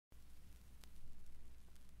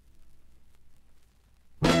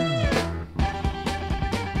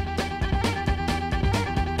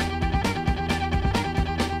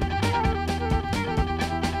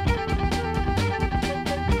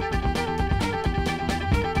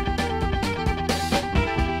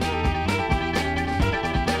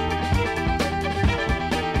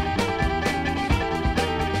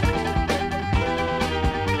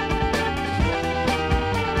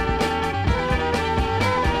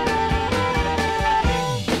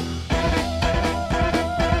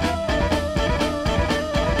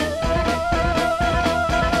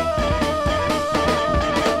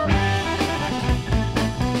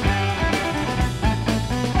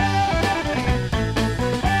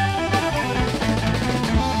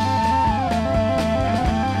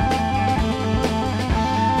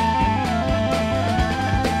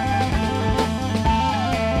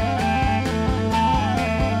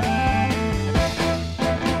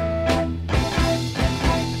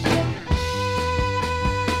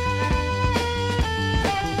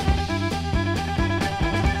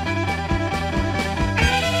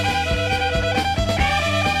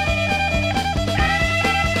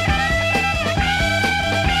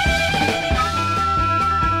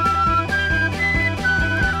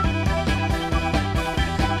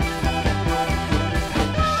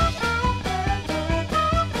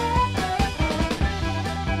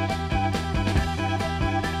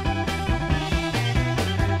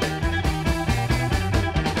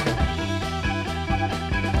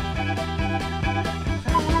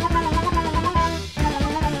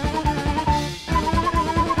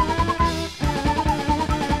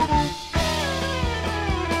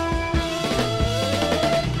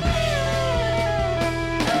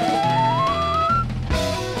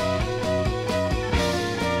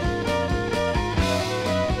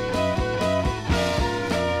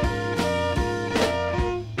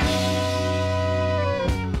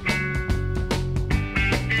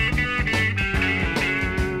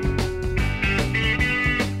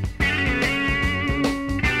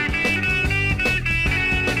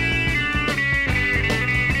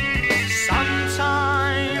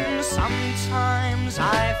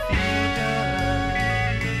Sometimes I feel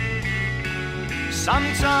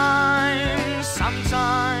good.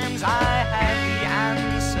 Sometimes I have the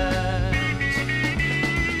answers.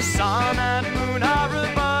 Sun and moon are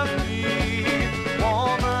above me,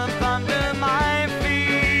 warm earth under my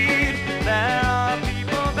feet. There are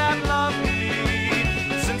people that love me.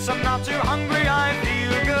 Since I'm not too hungry, I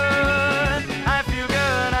feel good. I feel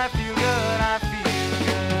good, I feel good, I feel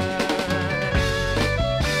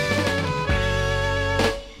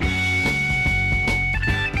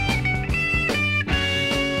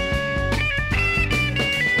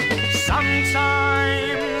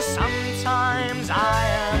Sometimes I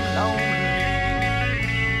am lonely.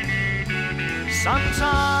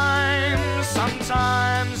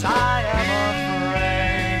 Sometimes I am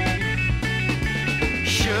afraid.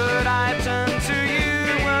 Should I turn to you,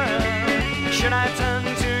 world? Should I turn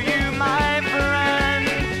to you, my friend?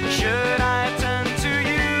 Should I turn to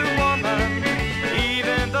you, woman?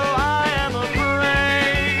 Even though I am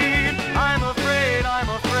afraid. I'm afraid, I'm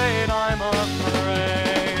afraid, I'm afraid.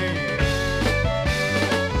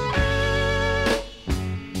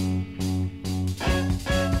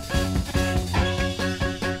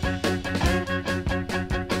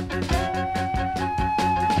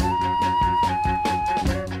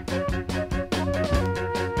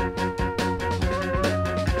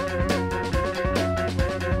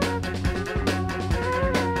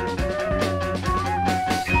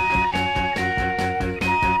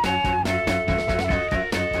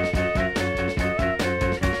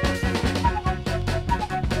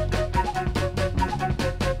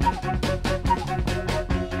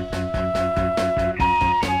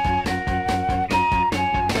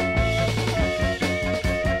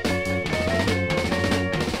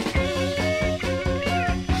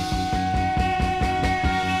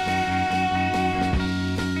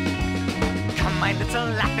 My little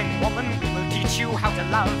laughing woman, we will teach you how to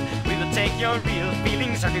love. We will take your real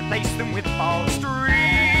feelings and replace them with false dreams.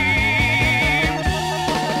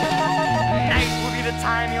 Night will be the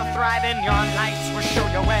time you'll thrive and your lights will show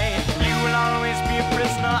your way. You will always be a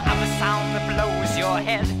prisoner of the sound that blows your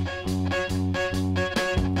head.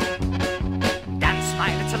 Dance, my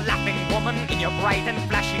little laughing woman, in your bright and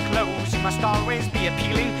flashy clothes. You must always be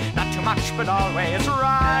appealing, not too much but always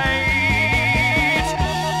right.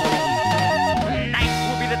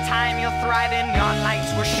 The time you'll thrive in, your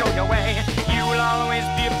lights will show your way. You will always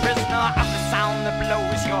be a prisoner of the sound that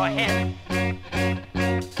blows your head.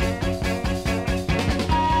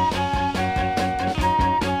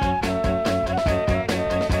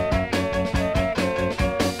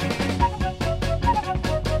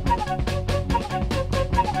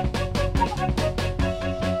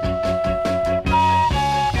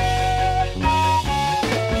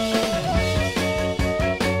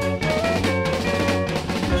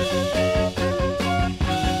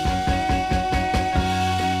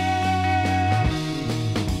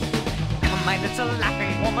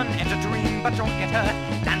 Laughing woman, enter dream but don't get hurt.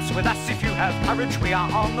 Dance with us if you have courage. We are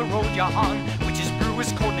on the road you're on, which is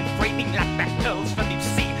brewers, cold and frightening like back pearls from deep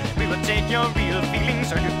sea. We will take your real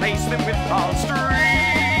feelings and replace them with false dreams.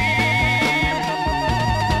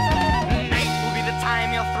 Night will be the time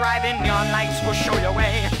you'll thrive in, your lights will show your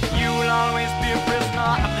way. You will always be a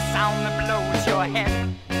prisoner of the sound that blows your head.